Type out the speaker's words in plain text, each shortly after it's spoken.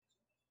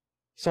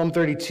Psalm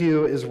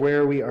 32 is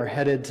where we are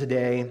headed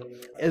today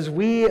as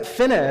we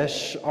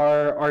finish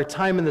our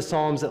time in the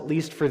Psalms, at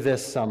least for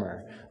this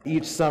summer.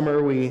 Each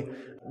summer we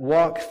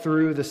walk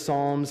through the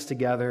Psalms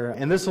together,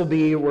 and this will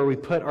be where we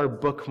put our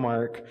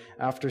bookmark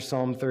after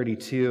Psalm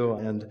 32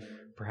 and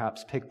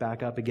perhaps pick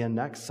back up again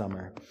next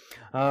summer.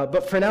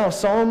 But for now,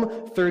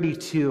 Psalm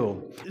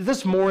 32.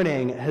 This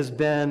morning has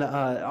been,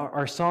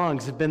 our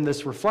songs have been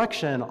this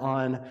reflection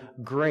on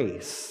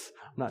grace.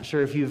 I'm not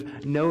sure if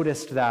you've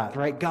noticed that,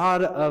 right?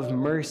 God of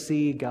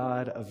mercy,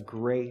 God of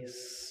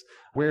grace.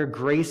 Where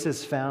grace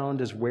is found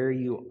is where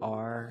you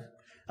are.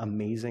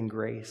 Amazing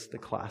Grace, the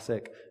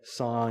classic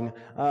song.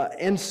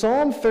 And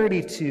Psalm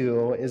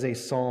 32 is a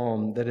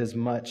psalm that is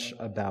much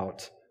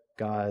about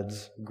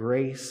God's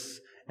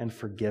grace and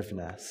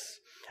forgiveness.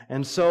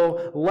 And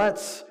so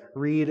let's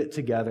read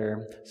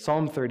together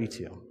Psalm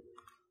 32.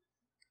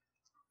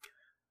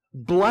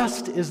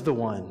 Blessed is the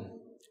one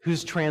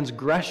whose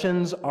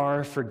transgressions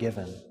are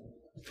forgiven,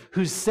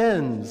 whose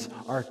sins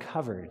are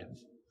covered.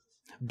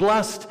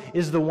 Blessed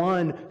is the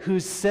one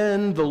whose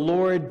sin the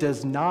Lord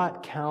does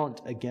not count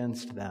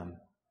against them,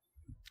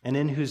 and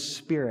in whose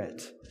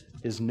spirit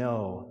is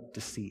no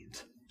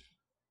deceit.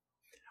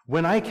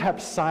 When I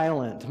kept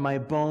silent, my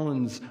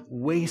bones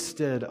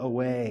wasted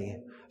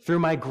away through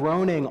my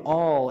groaning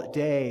all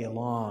day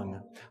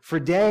long. For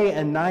day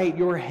and night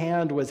your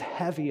hand was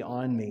heavy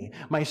on me.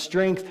 My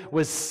strength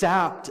was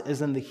sapped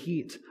as in the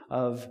heat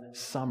of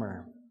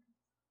summer.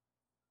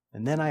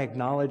 And then I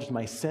acknowledged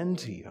my sin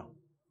to you,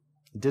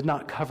 did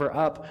not cover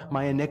up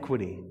my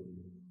iniquity.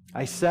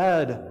 I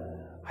said,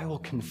 I will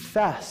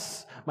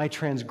confess my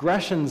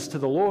transgressions to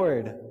the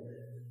Lord,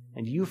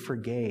 and you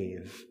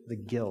forgave the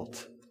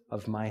guilt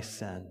of my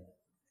sin.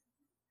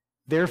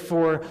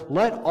 Therefore,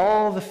 let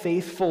all the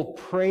faithful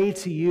pray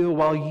to you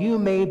while you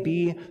may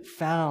be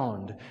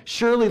found.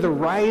 Surely the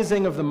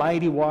rising of the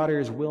mighty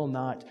waters will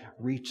not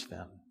reach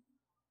them.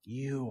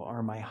 You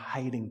are my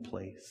hiding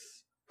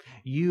place.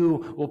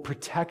 You will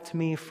protect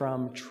me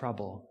from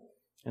trouble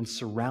and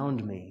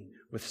surround me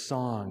with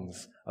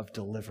songs of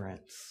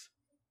deliverance.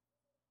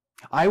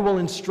 I will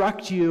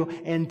instruct you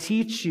and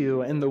teach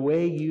you in the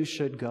way you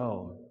should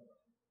go.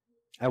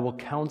 I will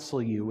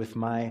counsel you with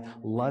my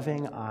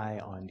loving eye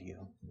on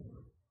you.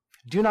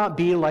 Do not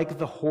be like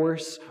the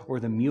horse or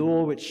the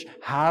mule, which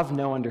have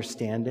no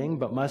understanding,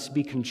 but must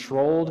be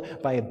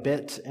controlled by a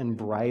bit and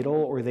bridle,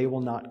 or they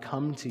will not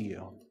come to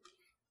you.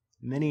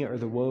 Many are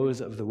the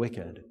woes of the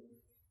wicked,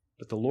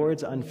 but the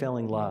Lord's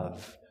unfailing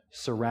love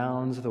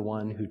surrounds the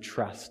one who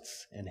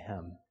trusts in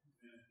him.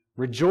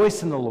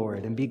 Rejoice in the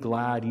Lord and be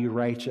glad, you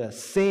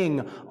righteous.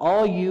 Sing,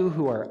 all you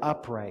who are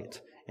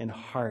upright in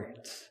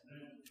heart.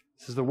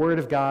 This is the word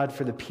of God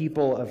for the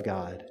people of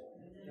God.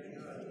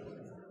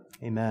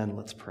 Amen.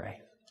 Let's pray.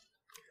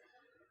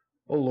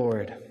 O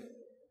Lord,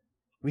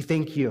 we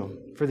thank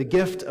you for the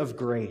gift of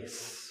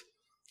grace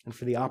and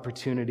for the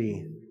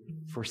opportunity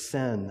for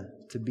sin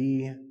to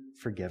be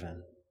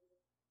forgiven.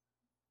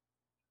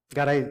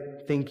 God, I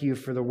thank you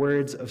for the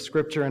words of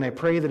Scripture, and I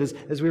pray that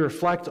as we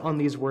reflect on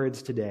these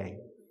words today,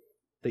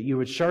 that you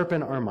would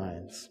sharpen our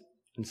minds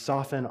and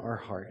soften our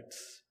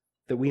hearts,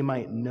 that we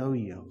might know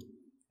you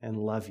and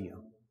love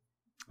you.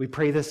 We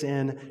pray this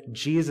in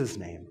Jesus'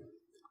 name.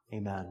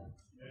 Amen.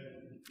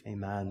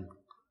 Amen.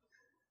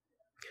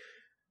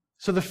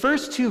 So the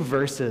first two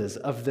verses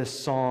of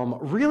this psalm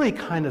really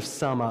kind of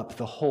sum up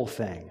the whole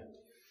thing.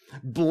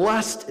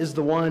 Blessed is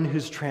the one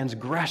whose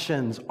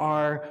transgressions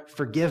are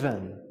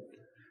forgiven,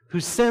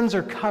 whose sins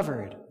are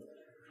covered.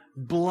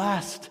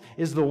 Blessed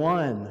is the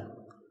one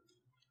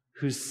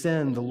whose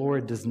sin the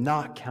Lord does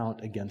not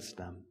count against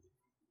them,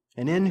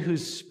 and in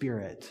whose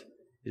spirit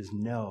is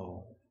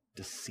no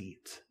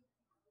deceit.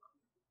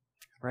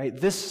 Right?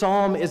 This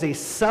psalm is a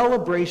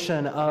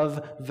celebration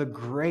of the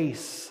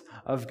grace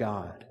of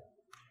God,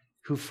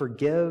 who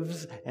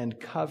forgives and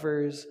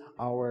covers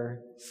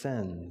our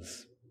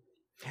sins.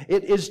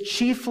 It is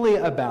chiefly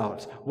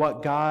about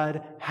what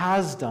God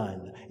has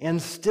done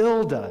and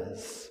still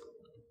does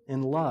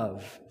in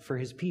love for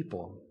his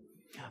people.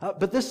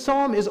 But this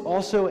psalm is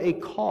also a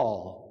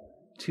call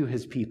to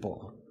his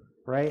people,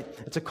 right?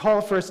 It's a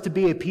call for us to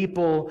be a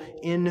people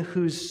in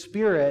whose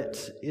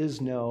spirit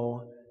is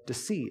no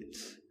deceit.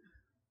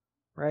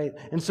 Right?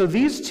 And so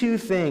these two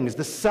things,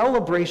 the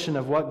celebration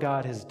of what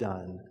God has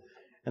done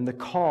and the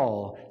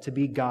call to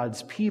be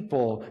God's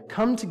people,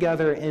 come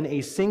together in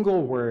a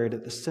single word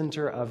at the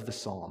center of the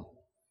psalm.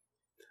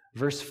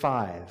 Verse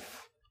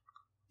 5,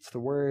 it's the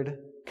word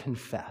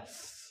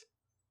confess.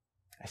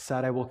 I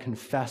said, I will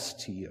confess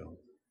to you.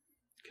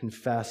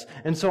 Confess.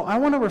 And so I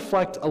want to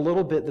reflect a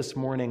little bit this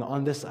morning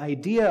on this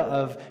idea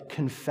of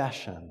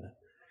confession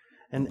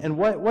and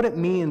what it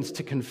means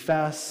to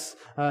confess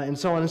and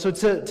so on. And so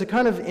to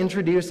kind of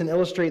introduce and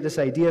illustrate this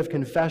idea of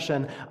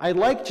confession, I'd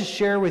like to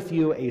share with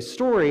you a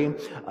story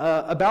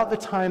about the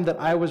time that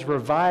I was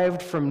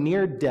revived from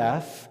near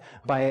death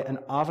by an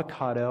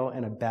avocado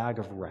and a bag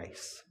of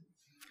rice.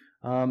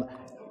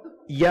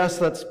 Yes,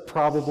 that's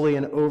probably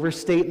an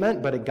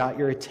overstatement, but it got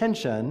your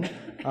attention,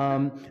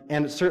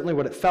 and it's certainly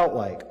what it felt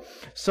like.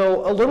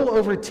 So a little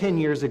over 10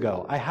 years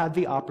ago, I had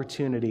the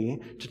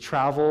opportunity to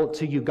travel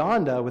to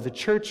Uganda with a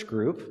church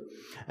group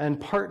and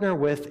partner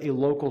with a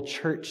local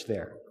church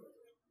there.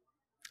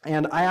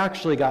 And I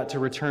actually got to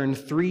return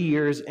 3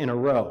 years in a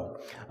row.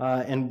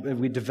 And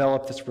we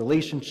developed this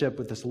relationship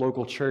with this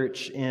local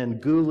church in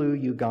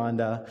Gulu,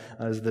 Uganda,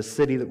 as the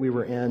city that we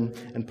were in,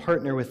 and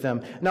partner with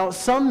them. Now,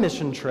 some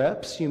mission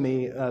trips you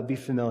may be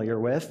familiar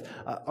with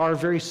are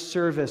very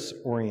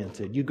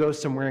service-oriented. You go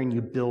somewhere and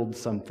you build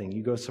something.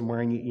 You go somewhere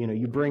and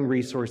you bring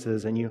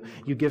resources and you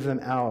give them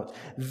out.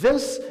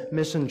 This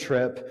mission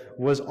trip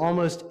was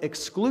almost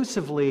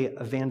exclusively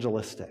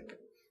evangelistic.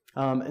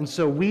 And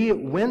so we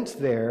went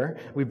there,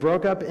 we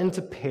broke up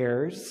into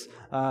pairs,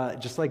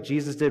 just like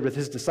Jesus did with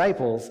his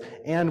disciples,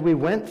 and we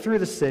went through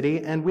the city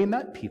and we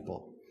met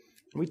people.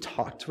 We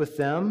talked with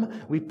them,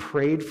 we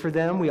prayed for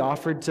them, we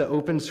offered to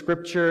open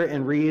scripture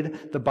and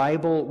read the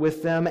Bible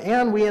with them,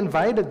 and we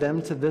invited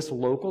them to this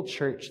local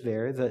church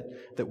there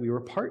that we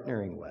were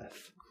partnering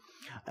with.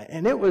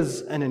 And it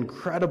was an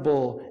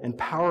incredible and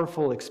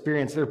powerful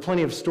experience. There are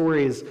plenty of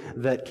stories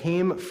that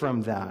came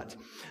from that.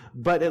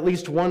 But at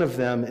least one of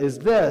them is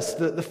this.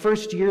 The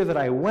first year that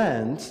I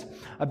went,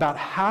 about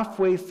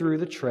halfway through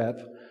the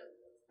trip,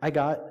 I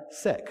got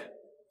sick.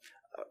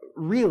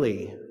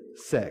 Really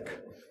sick.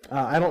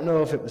 I don't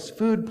know if it was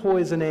food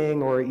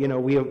poisoning or,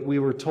 we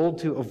were told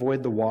to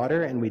avoid the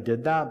water, and we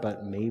did that,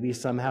 but maybe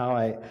somehow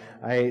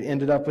I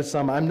ended up with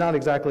some. I'm not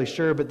exactly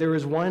sure, but there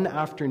was one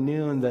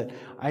afternoon that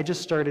I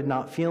just started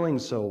not feeling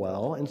so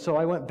well, and so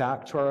I went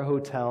back to our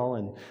hotel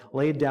and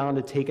laid down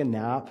to take a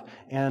nap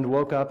and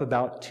woke up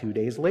about 2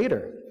 days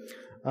later.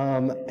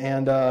 All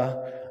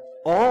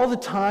the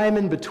time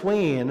in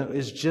between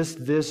is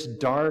just this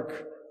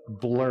dark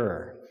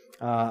blur.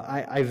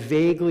 I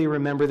vaguely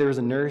remember there was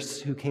a nurse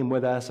who came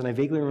with us, and I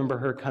vaguely remember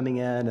her coming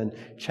in and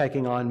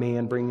checking on me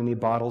and bringing me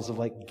bottles of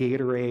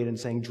Gatorade and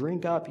saying,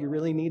 "Drink up, you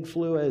really need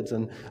fluids."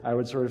 And I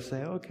would sort of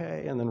say,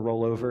 "Okay," and then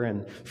roll over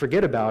and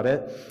forget about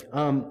it.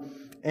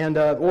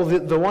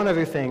 The one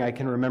other thing I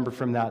can remember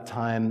from that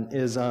time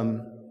is,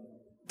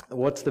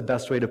 what's the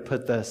best way to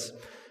put this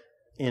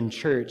in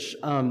church?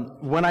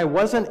 When I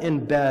wasn't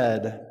in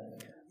bed,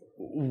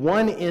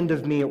 one end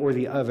of me or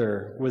the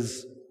other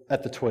was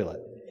at the toilet.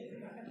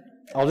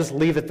 I'll just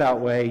leave it that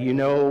way. You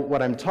know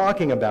what I'm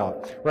talking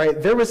about, right?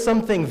 There was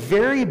something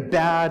very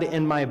bad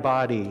in my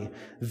body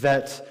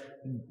that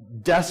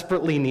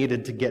desperately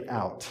needed to get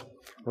out,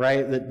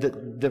 right?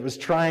 That was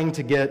trying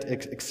to get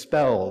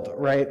expelled,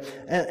 right?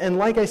 And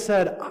like I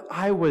said,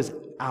 I was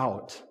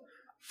out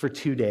for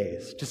 2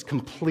 days, just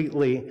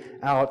completely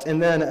out.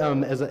 And then,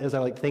 as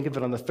I think of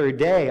it, on the third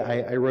day,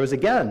 I rose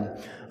again.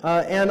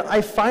 And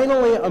I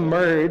finally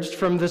emerged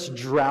from this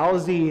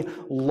drowsy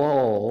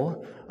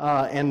lull.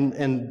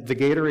 And the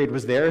Gatorade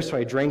was there, so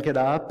I drank it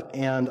up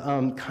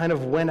and kind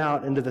of went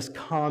out into this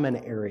common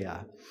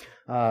area.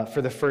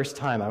 For the first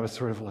time, I was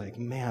sort of like,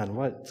 man,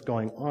 what's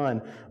going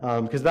on?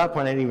 Because at that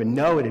point, I didn't even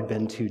know it had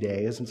been 2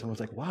 days. And someone was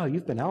like, wow,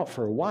 you've been out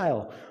for a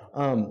while.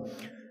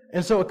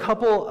 And so a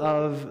couple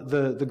of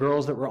the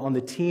girls that were on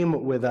the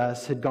team with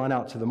us had gone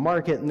out to the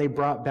market, and they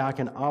brought back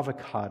an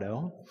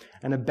avocado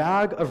and a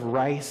bag of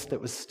rice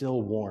that was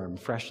still warm,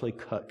 freshly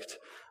cooked.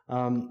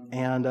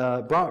 And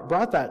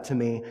brought that to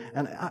me,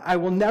 and I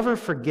will never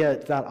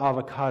forget that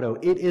avocado.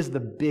 It is the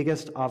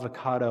biggest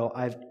avocado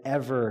I've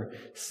ever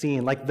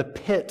seen. Like, the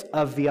pit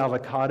of the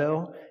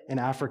avocado in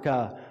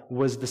Africa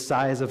was the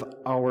size of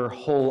our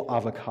whole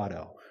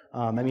avocado.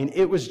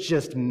 It was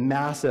just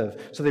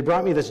massive. So they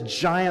brought me this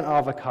giant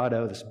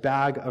avocado, this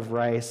bag of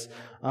rice,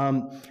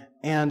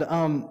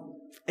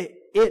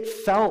 it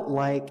felt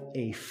like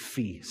a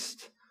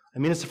feast.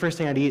 It's the first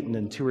thing I'd eaten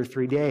in 2 or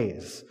 3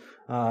 days.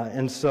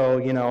 And so,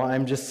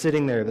 I'm just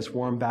sitting there, this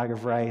warm bag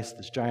of rice,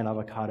 this giant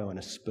avocado, and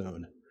a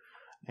spoon.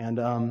 And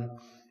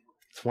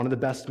it's one of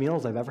the best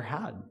meals I've ever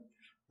had.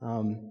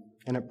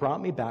 And it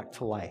brought me back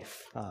to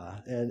life.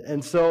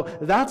 And so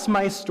that's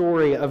my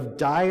story of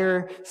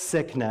dire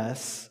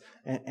sickness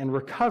and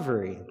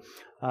recovery.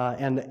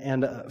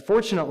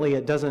 Fortunately,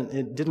 it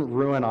didn't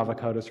ruin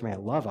avocados for me. I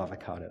love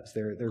avocados;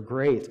 they're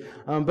great.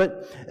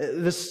 But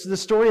the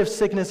story of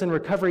sickness and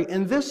recovery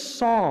in this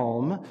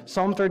Psalm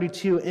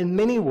 32, in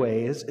many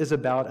ways, is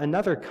about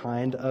another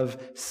kind of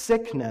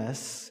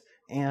sickness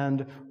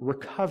and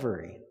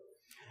recovery.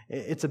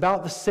 It's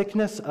about the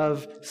sickness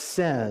of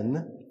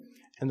sin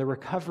and the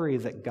recovery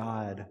that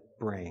God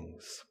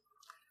brings.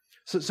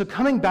 So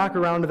coming back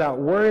around to that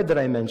word that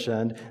I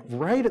mentioned,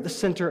 right at the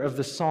center of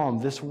the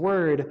psalm, this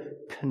word,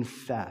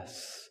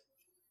 confess.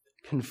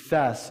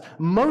 Confess.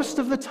 Most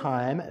of the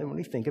time, and when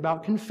we think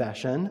about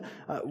confession,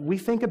 we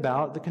think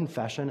about the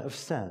confession of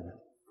sin.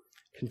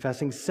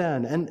 Confessing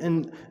sin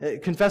and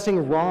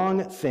confessing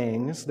wrong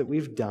things that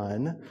we've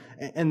done.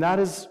 And that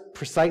is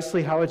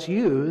precisely how it's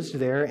used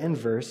there in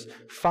verse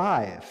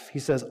 5. He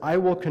says, "I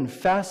will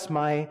confess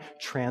my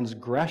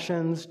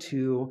transgressions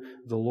to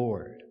the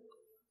Lord."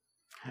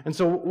 And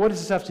so what does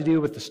this have to do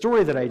with the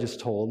story that I just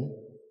told?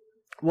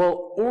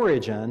 Well,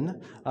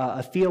 Origen,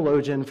 a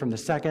theologian from the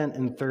 2nd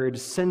and 3rd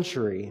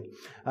century,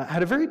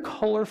 had a very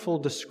colorful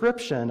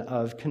description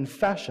of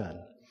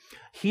confession.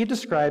 He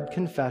described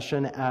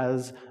confession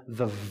as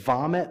the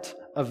vomit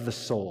of the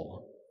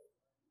soul.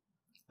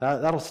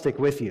 That'll stick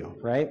with you,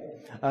 right?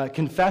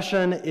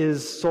 Confession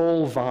is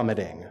soul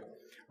vomiting,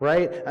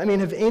 right? I mean,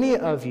 have any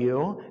of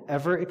you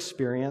ever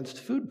experienced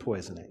food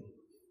poisoning?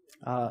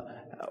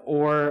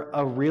 Or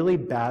a really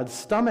bad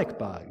stomach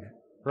bug,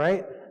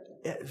 right?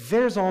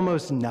 There's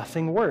almost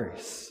nothing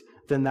worse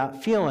than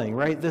that feeling,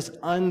 right? This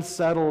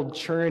unsettled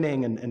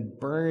churning and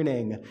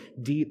burning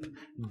deep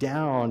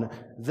down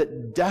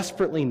that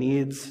desperately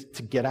needs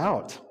to get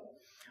out.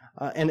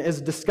 And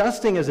as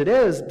disgusting as it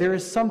is, there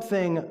is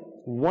something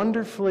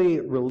wonderfully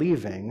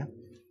relieving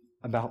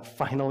about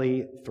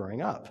finally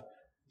throwing up,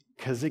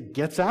 because it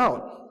gets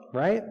out,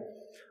 right?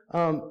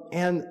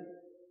 And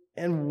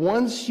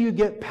once you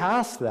get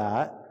past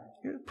that,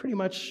 you're pretty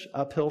much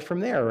uphill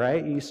from there,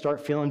 right? You start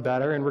feeling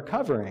better and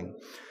recovering.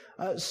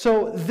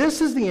 So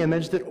this is the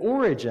image that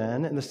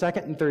Origen in the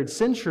 2nd and 3rd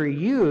century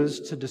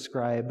used to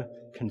describe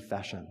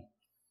confession.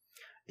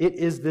 It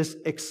is this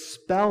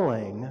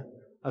expelling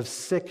of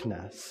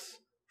sickness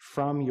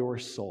from your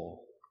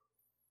soul.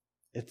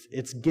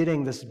 It's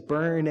getting this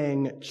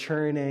burning,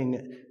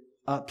 churning,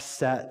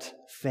 upset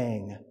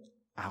thing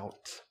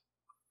out.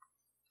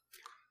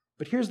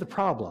 But here's the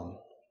problem.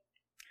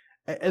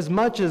 As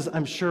much as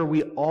I'm sure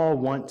we all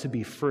want to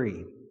be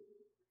free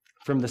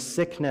from the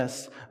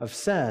sickness of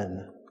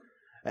sin,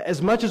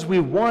 as much as we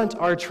want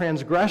our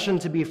transgression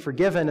to be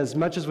forgiven, as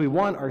much as we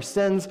want our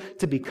sins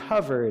to be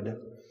covered,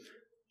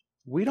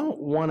 we don't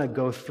want to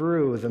go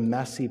through the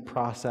messy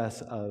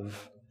process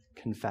of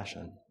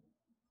confession.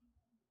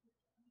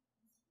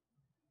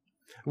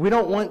 We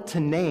don't want to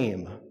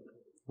name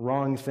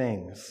wrong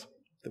things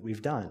that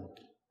we've done.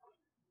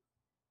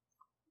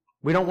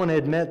 We don't want to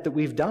admit that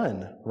we've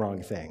done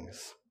wrong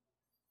things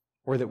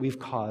or that we've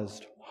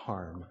caused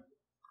harm.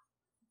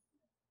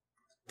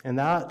 And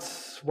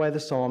that's why the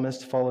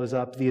psalmist follows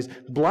up these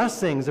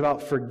blessings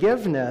about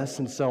forgiveness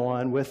and so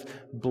on with,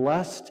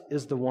 "Blessed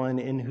is the one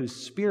in whose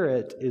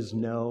spirit is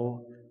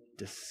no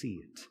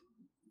deceit."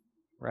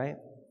 Right?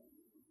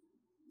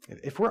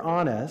 If we're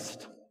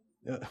honest,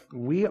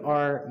 we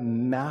are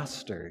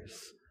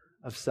masters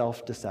of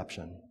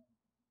self-deception.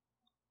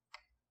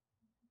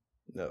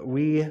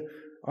 We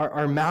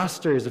are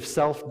masters of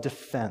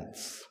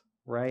self-defense,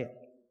 right?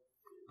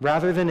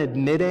 Rather than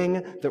admitting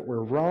that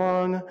we're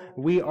wrong,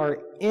 we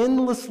are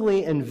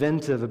endlessly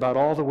inventive about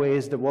all the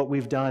ways that what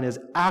we've done is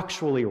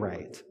actually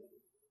right,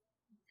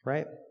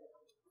 right?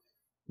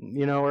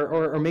 You know,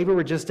 or maybe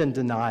we're just in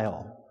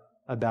denial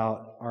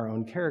about our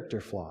own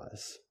character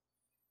flaws.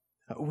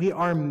 We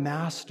are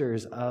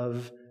masters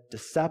of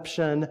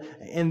deception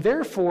and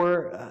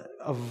therefore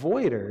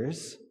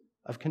avoiders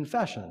of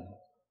confession.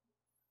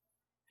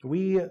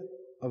 We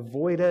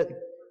avoid it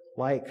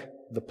like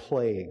the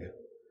plague.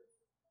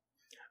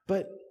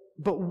 But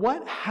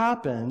what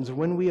happens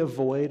when we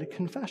avoid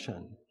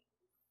confession?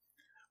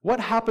 What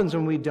happens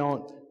when we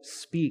don't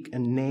speak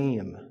and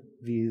name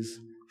these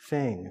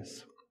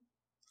things?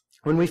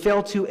 When we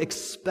fail to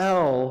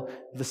expel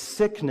the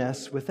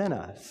sickness within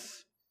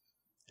us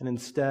and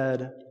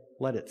instead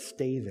let it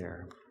stay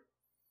there?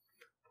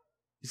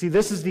 You see,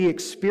 this is the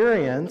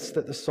experience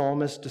that the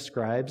psalmist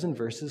describes in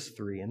verses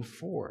 3 and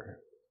 4.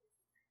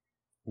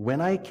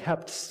 "When I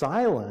kept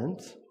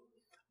silent,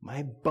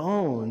 my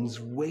bones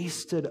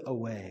wasted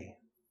away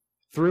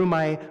through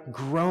my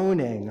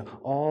groaning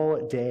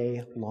all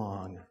day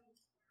long.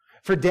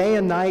 For day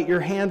and night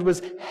your hand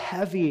was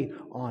heavy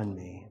on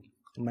me,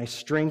 and my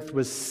strength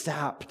was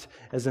sapped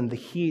as in the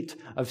heat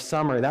of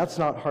summer." That's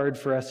not hard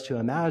for us to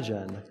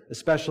imagine,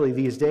 especially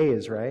these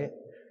days, right?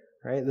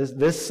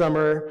 This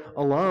summer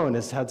alone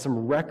has had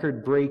some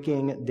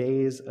record-breaking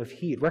days of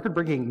heat,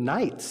 record-breaking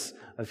nights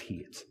of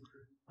heat.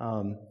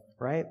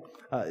 Right?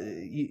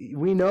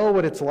 We know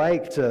what it's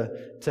like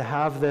to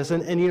have this,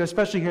 and you know,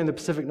 especially here in the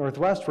Pacific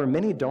Northwest, where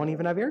many don't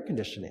even have air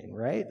conditioning,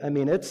 right? I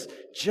mean, it's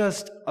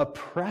just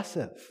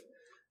oppressive.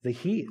 The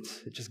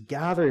heat, it just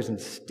gathers and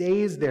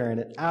stays there, and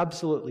it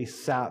absolutely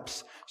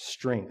saps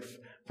strength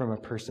from a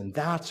person.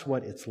 That's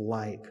what it's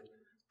like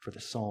for the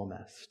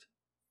psalmist.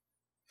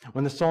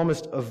 When the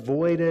psalmist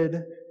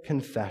avoided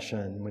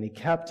confession, when he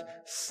kept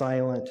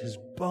silent, his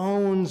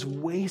bones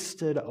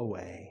wasted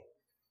away.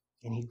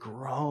 And he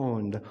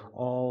groaned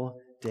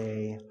all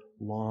day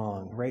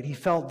long, right? He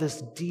felt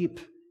this deep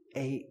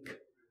ache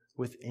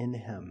within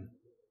him,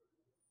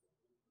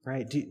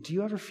 right? Do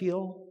you ever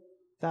feel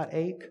that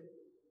ache?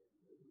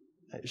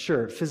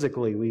 Sure,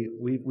 physically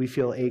we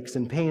feel aches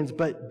and pains,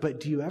 but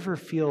do you ever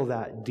feel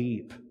that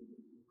deep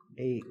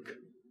ache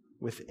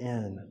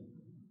within?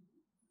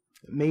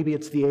 Maybe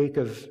it's the ache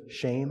of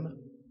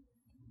shame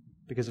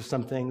because of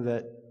something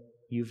that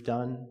you've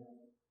done.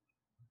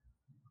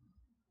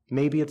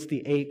 Maybe it's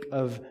the ache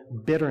of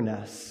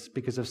bitterness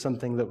because of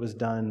something that was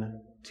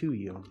done to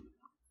you.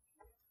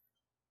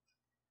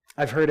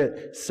 I've heard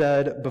it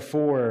said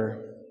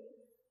before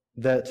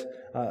that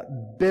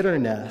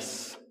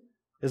bitterness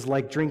is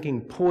like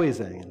drinking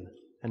poison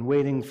and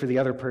waiting for the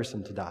other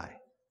person to die,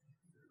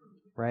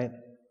 right?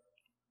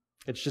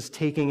 It's just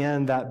taking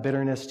in that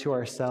bitterness to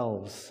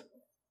ourselves,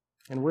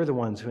 and we're the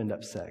ones who end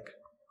up sick.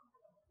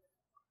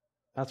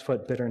 That's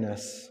what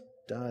bitterness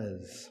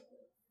does.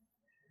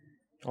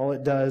 All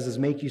it does is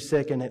make you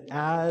sick, and it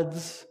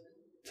adds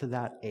to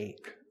that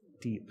ache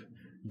deep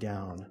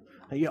down.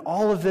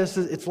 All of this,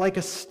 it's like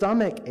a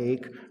stomach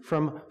ache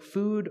from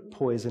food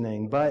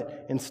poisoning,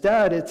 but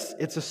instead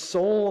it's a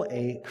soul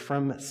ache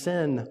from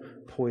sin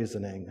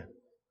poisoning.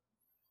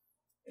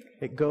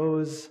 It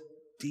goes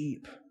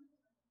deep.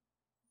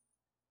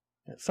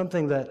 It's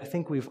something that I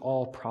think we've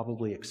all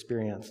probably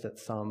experienced at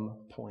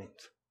some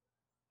point.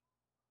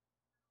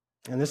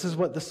 And this is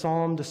what the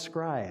psalm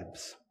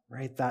describes,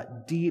 right?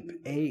 That deep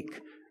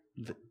ache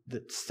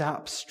that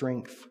saps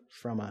strength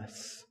from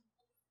us.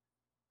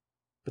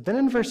 But then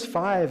in verse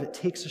 5, it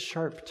takes a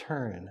sharp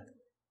turn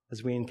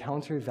as we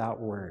encounter that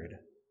word,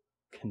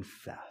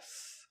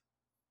 confess,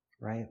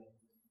 right?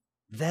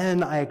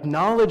 Then I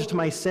acknowledged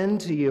my sin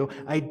to you.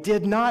 I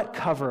did not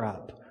cover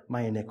up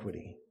my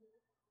iniquity.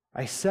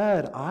 I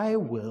said, I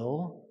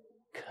will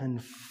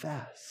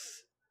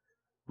confess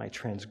my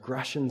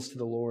transgressions to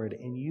the Lord,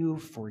 and you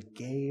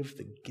forgave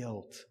the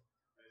guilt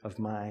of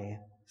my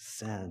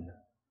sin.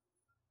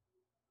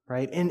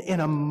 Right? In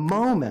a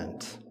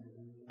moment,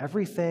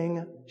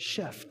 everything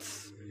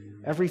shifts.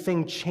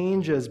 Everything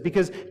changes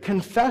because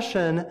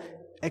confession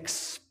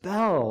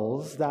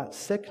expels that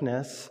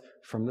sickness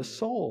from the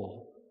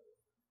soul.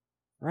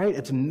 Right?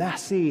 It's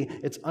messy,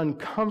 it's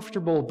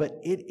uncomfortable, but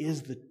it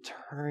is the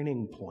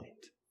turning point.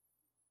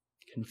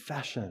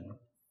 Confession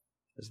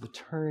is the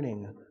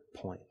turning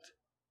point.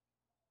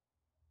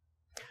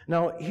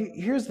 Now,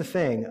 here's the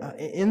thing.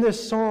 In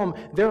this psalm,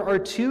 there are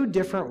two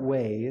different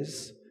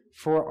ways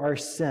for our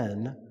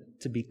sin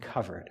to be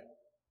covered.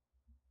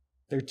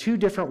 There are two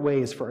different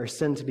ways for our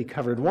sin to be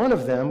covered. One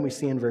of them, we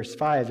see in verse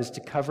 5, is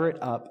to cover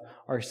it up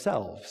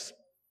ourselves,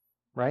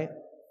 right?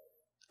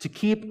 To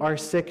keep our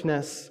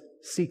sickness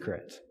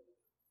secret,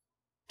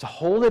 to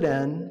hold it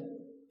in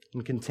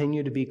and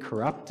continue to be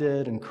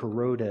corrupted and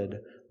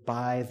corroded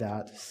by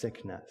that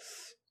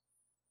sickness.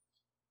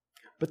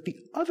 But the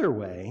other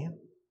way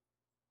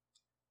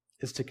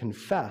is to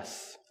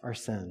confess our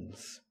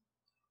sins.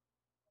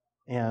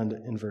 And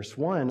in verse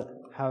 1,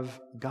 have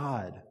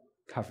God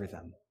cover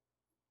them.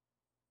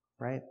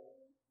 Right?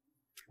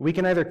 We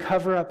can either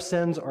cover up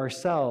sins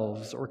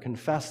ourselves or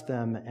confess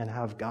them and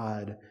have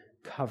God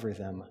cover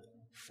them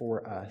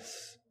for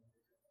us.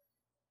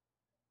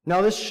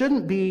 Now, this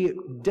shouldn't be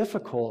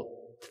difficult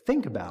to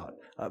think about,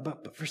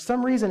 but for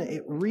some reason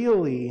it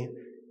really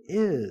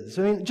is.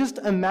 I mean, just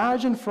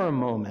imagine for a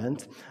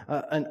moment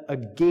a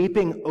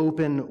gaping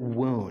open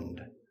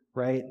wound,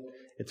 right?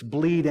 It's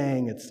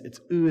bleeding, it's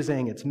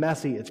oozing, it's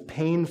messy, it's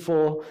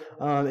painful,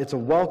 it's a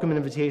welcome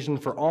invitation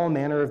for all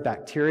manner of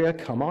bacteria.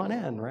 Come on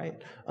in, right?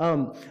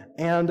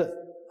 And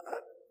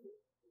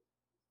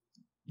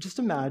just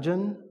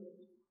imagine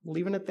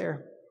leaving it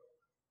there,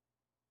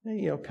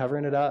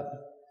 covering it up,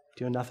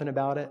 doing nothing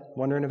about it,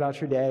 wondering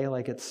about your day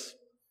like it's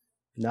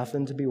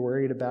nothing to be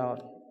worried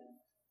about.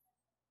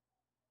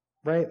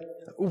 Right?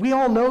 We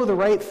all know the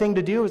right thing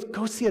to do is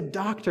go see a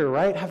doctor,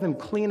 right? Have them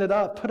clean it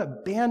up, put a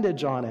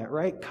bandage on it,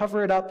 right?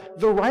 Cover it up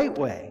the right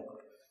way,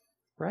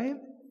 right?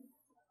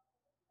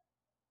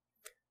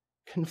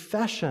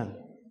 Confession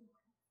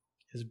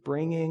is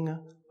bringing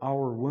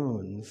our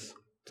wounds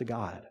to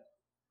God.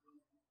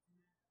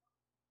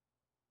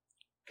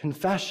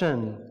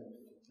 Confession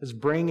is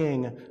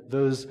bringing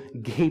those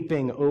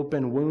gaping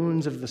open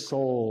wounds of the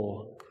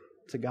soul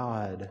to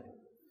God,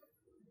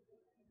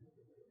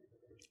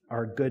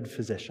 our good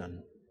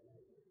physician,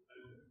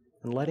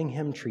 and letting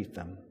him treat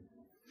them,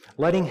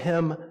 letting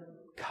him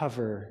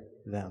cover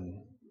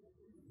them.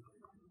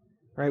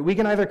 Right? We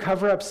can either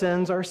cover up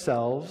sins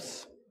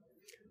ourselves,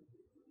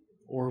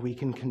 or we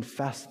can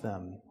confess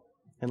them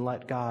and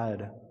let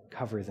God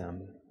cover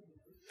them.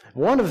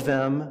 One of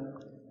them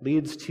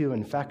leads to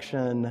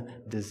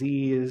infection,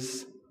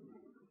 disease,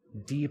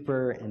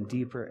 deeper and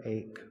deeper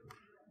ache.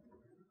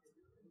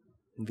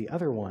 And the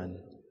other one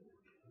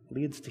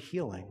leads to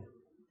healing.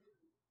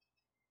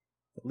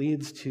 It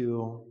leads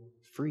to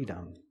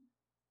freedom.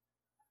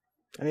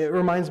 I mean, it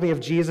reminds me of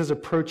Jesus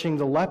approaching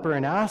the leper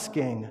and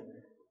asking,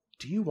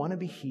 "Do you want to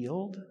be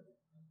healed?"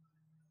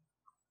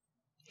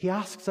 He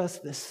asks us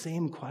this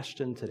same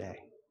question today.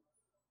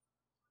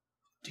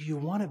 Do you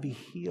want to be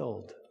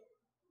healed?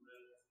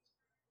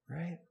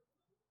 Right?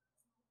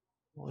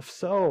 Well, if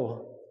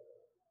so,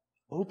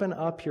 open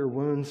up your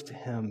wounds to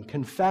him.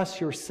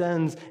 Confess your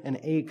sins and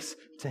aches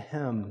to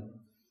him.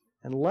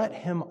 And let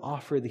him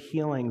offer the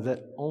healing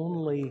that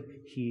only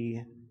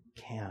he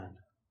can.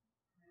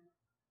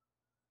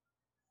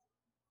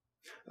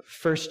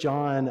 1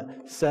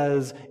 John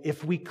says,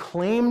 if we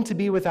claim to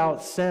be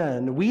without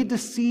sin, we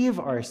deceive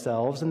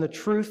ourselves and the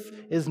truth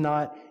is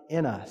not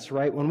in us,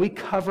 right? When we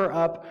cover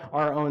up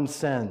our own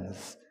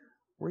sins,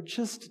 we're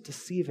just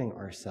deceiving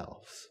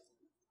ourselves.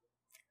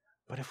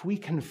 But if we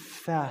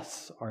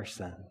confess our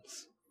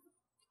sins,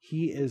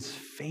 He is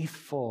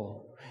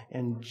faithful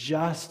and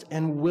just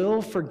and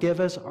will forgive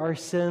us our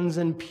sins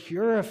and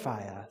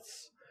purify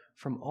us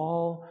from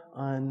all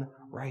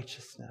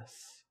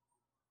unrighteousness.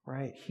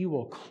 Right? He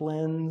will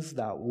cleanse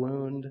that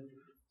wound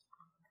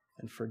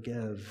and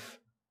forgive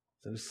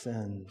those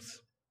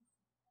sins.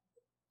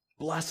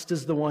 Blessed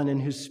is the one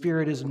in whose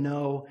spirit is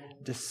no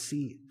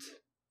deceit.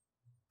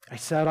 I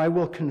said, I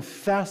will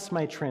confess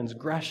my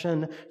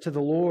transgression to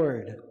the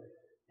Lord,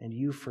 and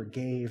you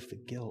forgave the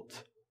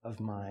guilt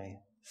of my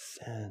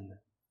sin.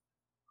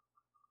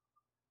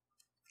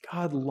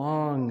 God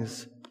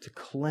longs to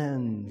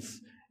cleanse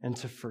and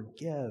to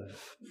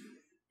forgive.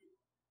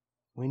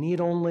 We need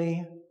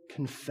only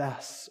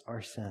confess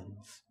our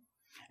sins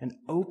and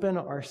open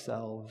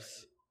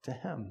ourselves to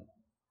Him.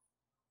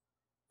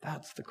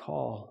 That's the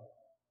call.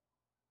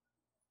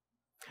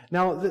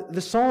 Now,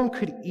 the psalm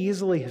could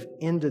easily have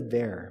ended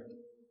there,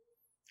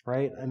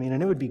 right? I mean,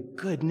 and it would be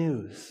good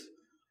news,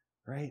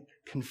 right?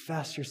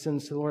 Confess your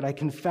sins to the Lord. I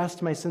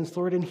confessed my sins to the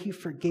Lord, and He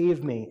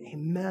forgave me.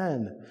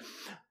 Amen.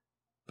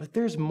 But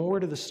there's more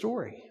to the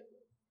story.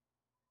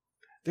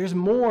 There's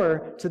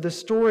more to the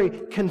story.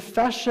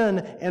 Confession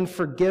and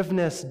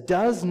forgiveness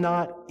does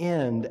not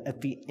end at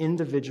the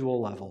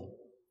individual level.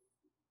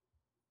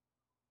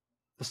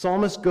 The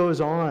psalmist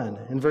goes on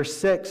in verse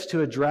 6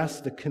 to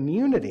address the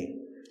community.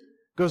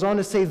 Goes on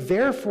to say,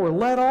 therefore,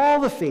 let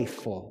all the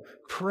faithful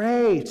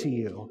pray to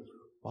you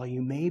while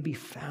you may be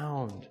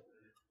found.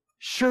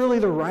 Surely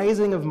the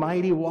rising of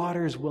mighty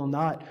waters will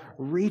not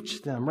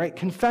reach them, right?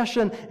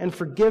 Confession and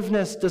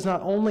forgiveness does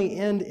not only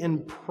end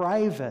in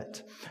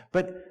private,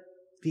 but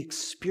the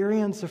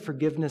experience of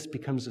forgiveness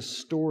becomes a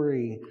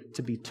story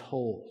to be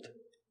told,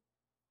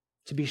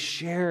 to be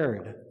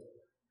shared,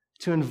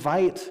 to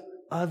invite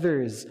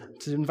others,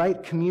 to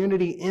invite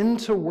community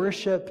into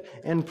worship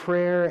and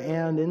prayer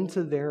and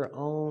into their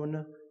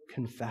own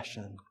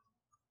confession.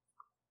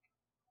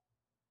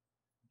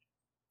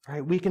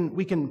 Right? We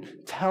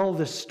can tell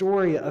the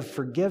story of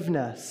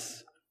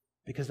forgiveness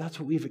because that's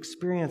what we've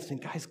experienced.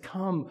 And guys,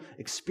 come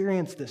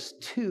experience this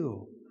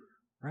too.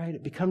 Right?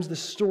 It becomes the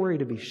story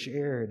to be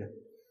shared.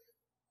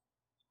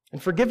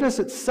 And forgiveness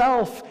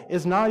itself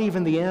is not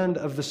even the end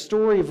of the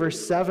story.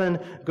 Verse 7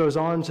 goes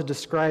on to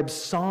describe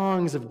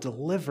songs of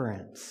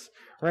deliverance.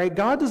 Right?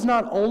 God does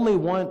not only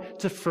want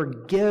to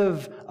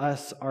forgive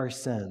us our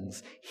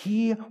sins,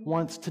 He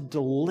wants to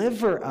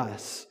deliver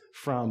us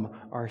from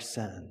our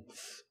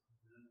sins.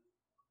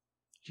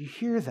 Do you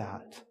hear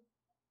that?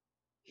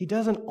 He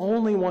doesn't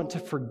only want to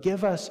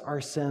forgive us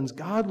our sins,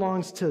 God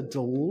longs to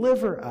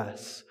deliver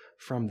us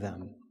from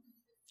them.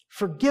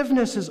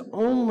 Forgiveness is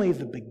only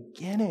the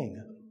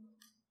beginning.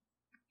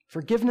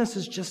 Forgiveness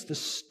is just the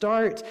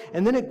start,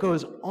 and then it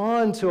goes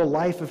on to a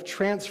life of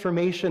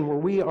transformation where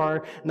we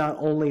are not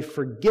only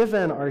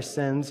forgiven our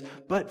sins,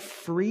 but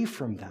free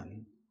from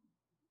them.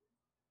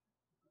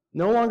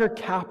 No longer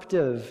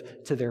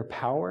captive to their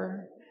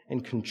power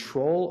and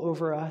control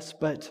over us,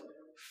 but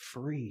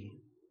free.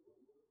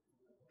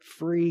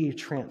 Free,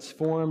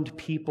 transformed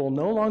people,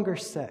 no longer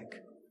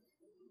sick,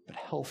 but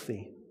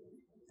healthy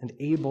and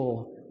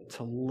able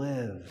to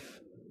live.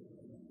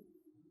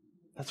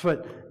 That's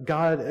what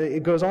God,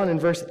 it goes on in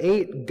verse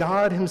 8,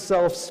 God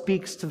Himself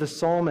speaks to the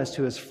psalmist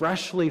who is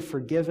freshly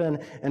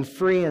forgiven and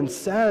free and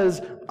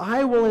says,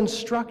 I will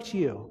instruct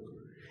you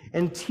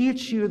and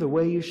teach you the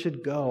way you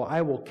should go.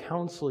 I will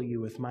counsel you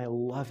with my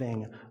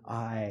loving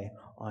eye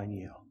on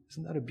you.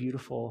 Isn't that a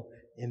beautiful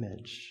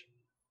image?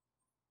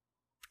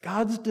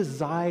 God's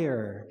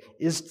desire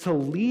is to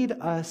lead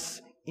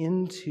us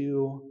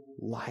into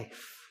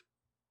life,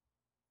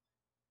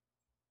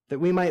 that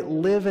we might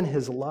live in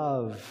His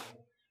love,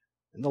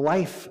 in the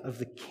life of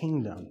the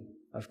kingdom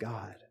of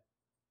God.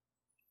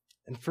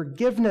 And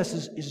forgiveness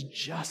is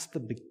just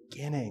the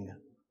beginning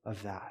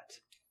of that.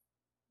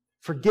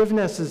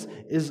 Forgiveness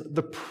is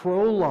the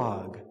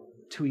prologue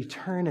to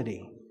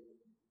eternity.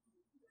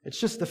 It's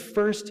just the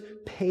first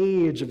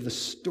page of the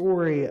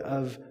story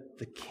of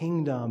the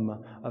kingdom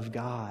of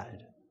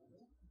God.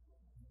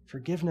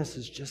 Forgiveness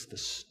is just the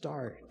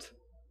start.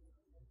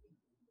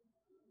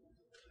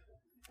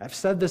 I've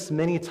said this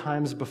many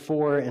times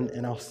before,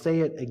 and I'll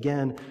say it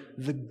again.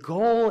 The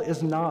goal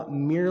is not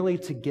merely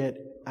to get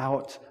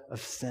out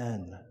of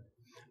sin,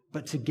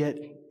 but to get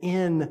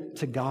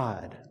into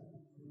God.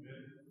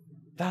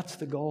 That's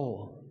the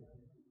goal.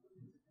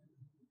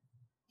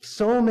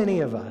 So many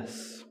of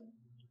us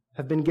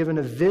have been given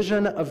a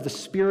vision of the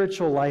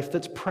spiritual life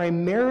that's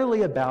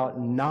primarily about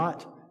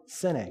not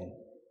sinning.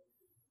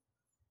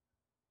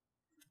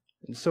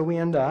 And so we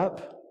end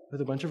up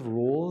with a bunch of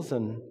rules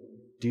and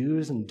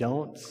do's and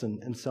don'ts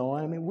and so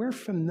on. I mean, we're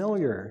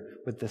familiar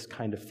with this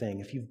kind of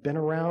thing. If you've been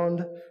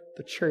around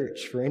the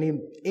church for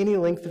any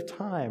length of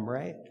time,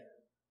 right?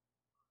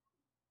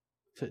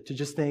 To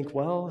just think,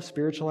 well,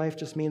 spiritual life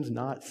just means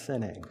not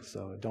sinning.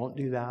 So don't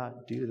do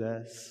that, do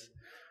this.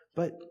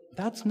 But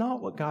that's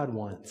not what God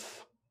wants.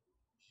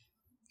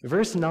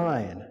 Verse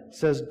 9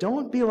 says,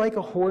 don't be like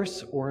a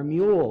horse or a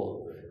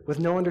mule with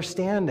no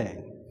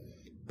understanding,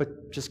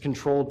 but just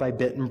controlled by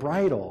bit and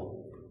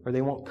bridle, or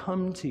they won't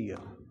come to you.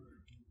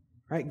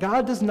 Right?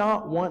 God does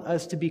not want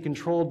us to be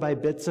controlled by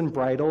bits and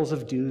bridles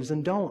of do's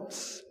and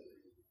don'ts.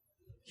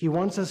 He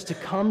wants us to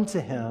come to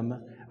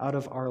him out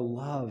of our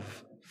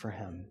love for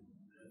him.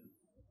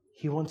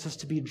 He wants us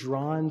to be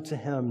drawn to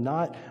him,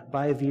 not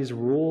by these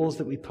rules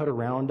that we put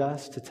around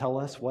us to tell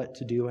us what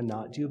to do and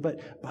not do,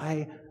 but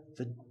by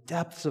the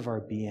depths of our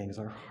beings,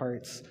 our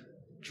hearts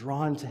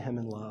drawn to him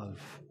in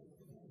love.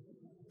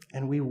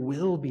 And we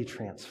will be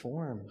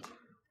transformed.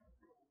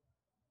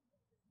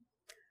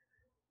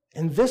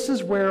 And this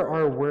is where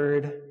our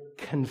word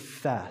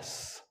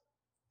confess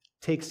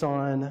takes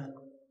on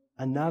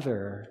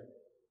another,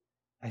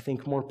 I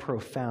think, more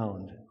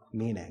profound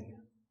meaning.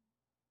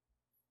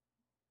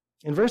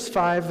 In verse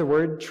 5, the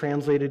word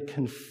translated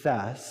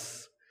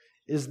confess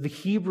is the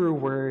Hebrew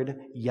word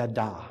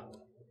yada.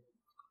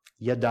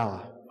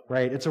 Yada,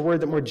 right? It's a word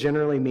that more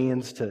generally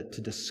means to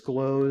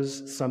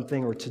disclose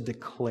something or to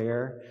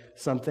declare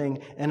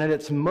something. And at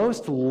its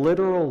most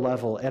literal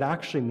level, it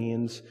actually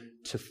means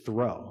to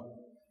throw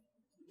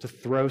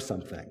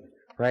something,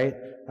 right?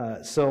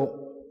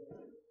 So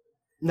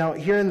now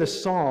here in the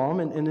Psalm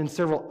and in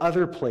several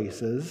other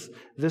places,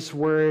 this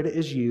word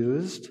is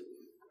used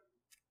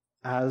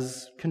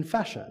as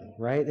confession,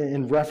 right?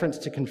 In reference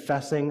to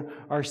confessing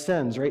our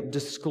sins, right?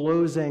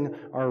 Disclosing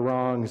our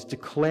wrongs,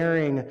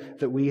 declaring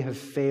that we have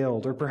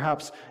failed, or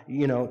perhaps,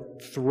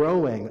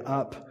 throwing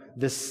up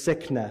this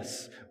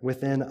sickness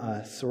within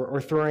us,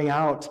 or throwing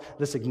out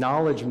this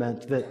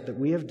acknowledgement that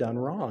we have done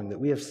wrong, that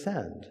we have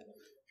sinned,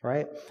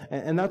 right?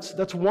 And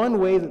that's one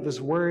way that this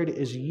word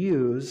is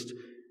used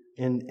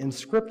in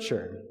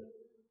Scripture.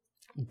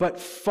 But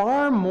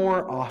far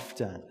more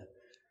often,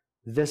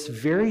 this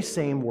very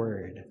same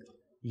word,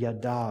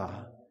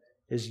 yada,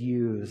 is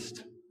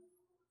used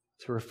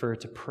to refer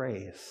to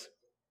praise,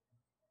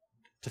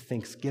 to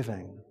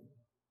thanksgiving,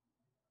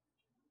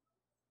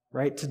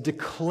 right? To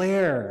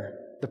declare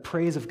the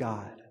praise of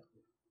God,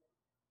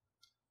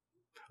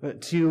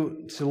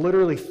 to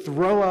literally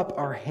throw up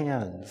our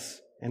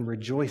hands in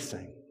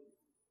rejoicing.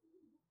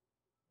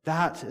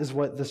 That is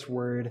what this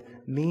word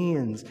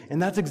means.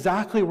 And that's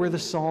exactly where the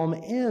psalm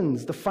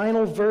ends. The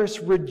final verse,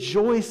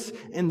 rejoice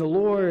in the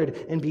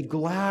Lord and be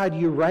glad,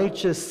 you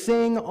righteous.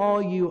 Sing, all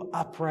you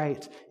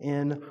upright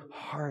in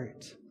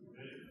heart.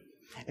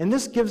 And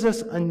this gives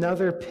us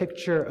another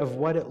picture of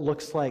what it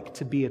looks like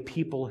to be a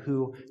people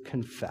who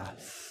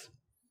confess.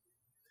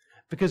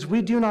 Because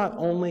we do not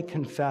only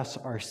confess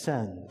our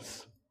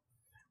sins,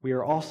 we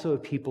are also a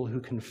people who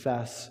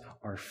confess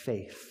our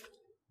faith.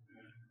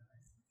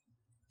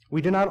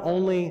 We do not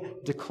only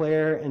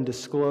declare and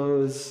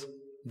disclose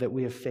that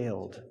we have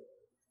failed,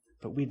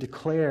 but we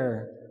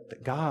declare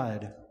that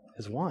God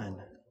has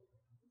won.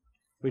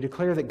 We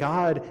declare that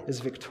God is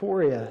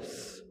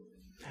victorious.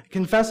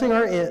 Confessing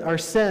our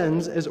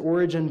sins, as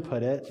Origen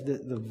put it,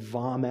 the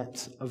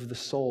vomit of the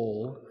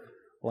soul,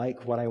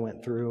 like what I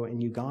went through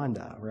in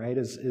Uganda, right,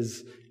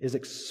 is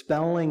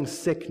expelling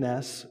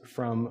sickness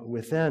from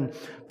within.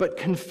 But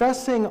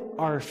confessing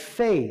our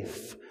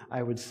faith,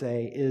 I would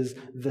say, is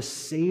the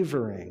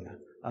savoring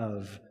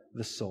of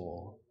the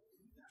soul,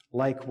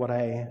 like what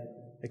I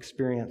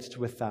experienced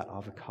with that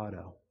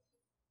avocado,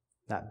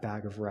 that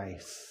bag of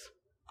rice,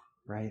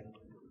 right?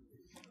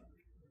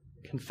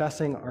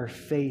 Confessing our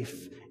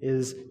faith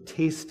is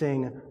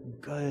tasting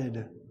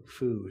good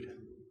food,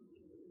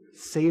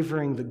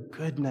 savoring the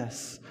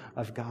goodness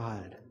of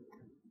God.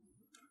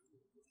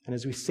 And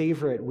as we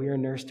savor it, we are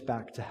nursed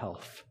back to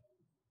health.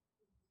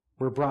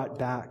 We're brought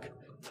back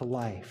to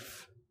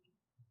life.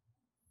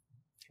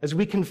 As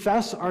we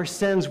confess our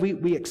sins,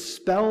 we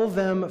expel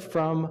them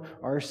from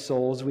our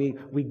souls. We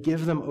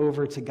give them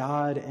over to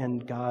God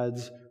and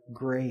God's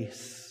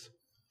grace.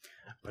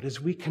 But as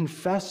we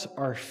confess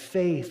our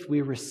faith,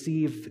 we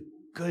receive the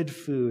good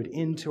food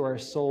into our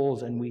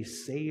souls and we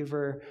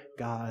savor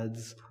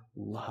God's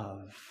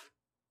love.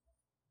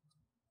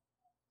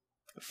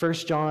 1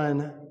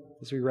 John,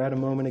 as we read a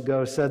moment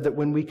ago, said that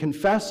when we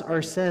confess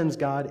our sins,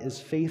 God is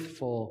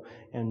faithful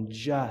and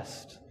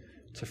just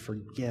to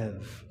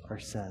forgive our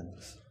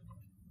sins.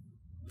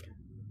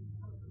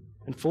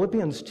 And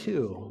Philippians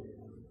 2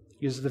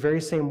 uses the very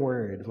same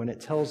word when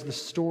it tells the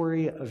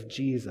story of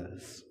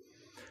Jesus,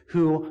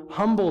 who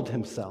humbled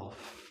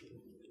himself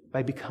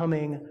by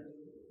becoming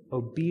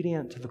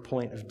obedient to the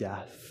point of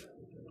death,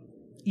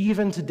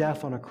 even to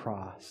death on a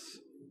cross.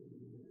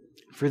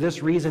 For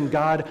this reason,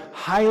 God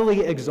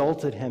highly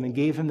exalted him and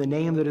gave him the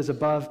name that is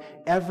above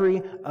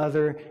every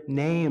other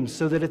name,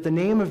 so that at the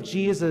name of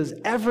Jesus,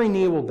 every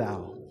knee will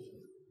bow,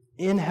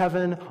 in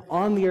heaven,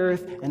 on the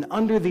earth, and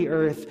under the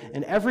earth,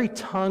 and every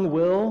tongue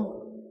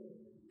will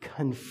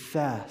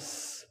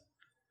confess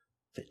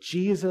that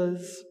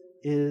Jesus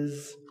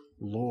is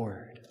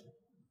Lord,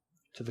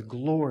 to the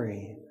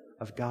glory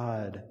of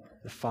God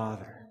the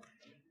Father.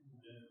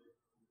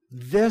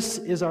 This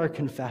is our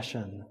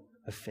confession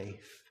of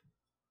faith.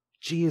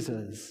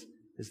 Jesus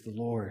is the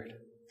Lord.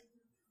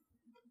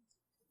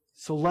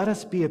 So let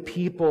us be a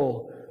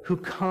people who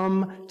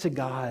come to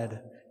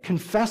God,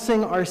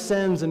 confessing our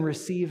sins and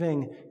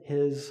receiving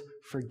his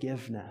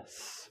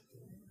forgiveness.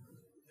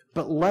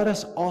 But let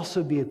us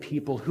also be a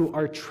people who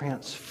are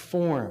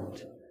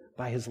transformed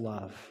by his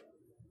love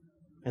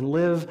and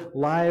live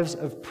lives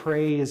of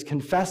praise,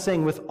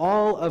 confessing with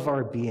all of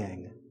our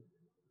being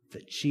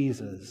that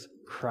Jesus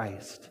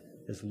Christ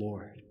is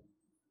Lord.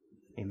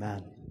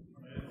 Amen.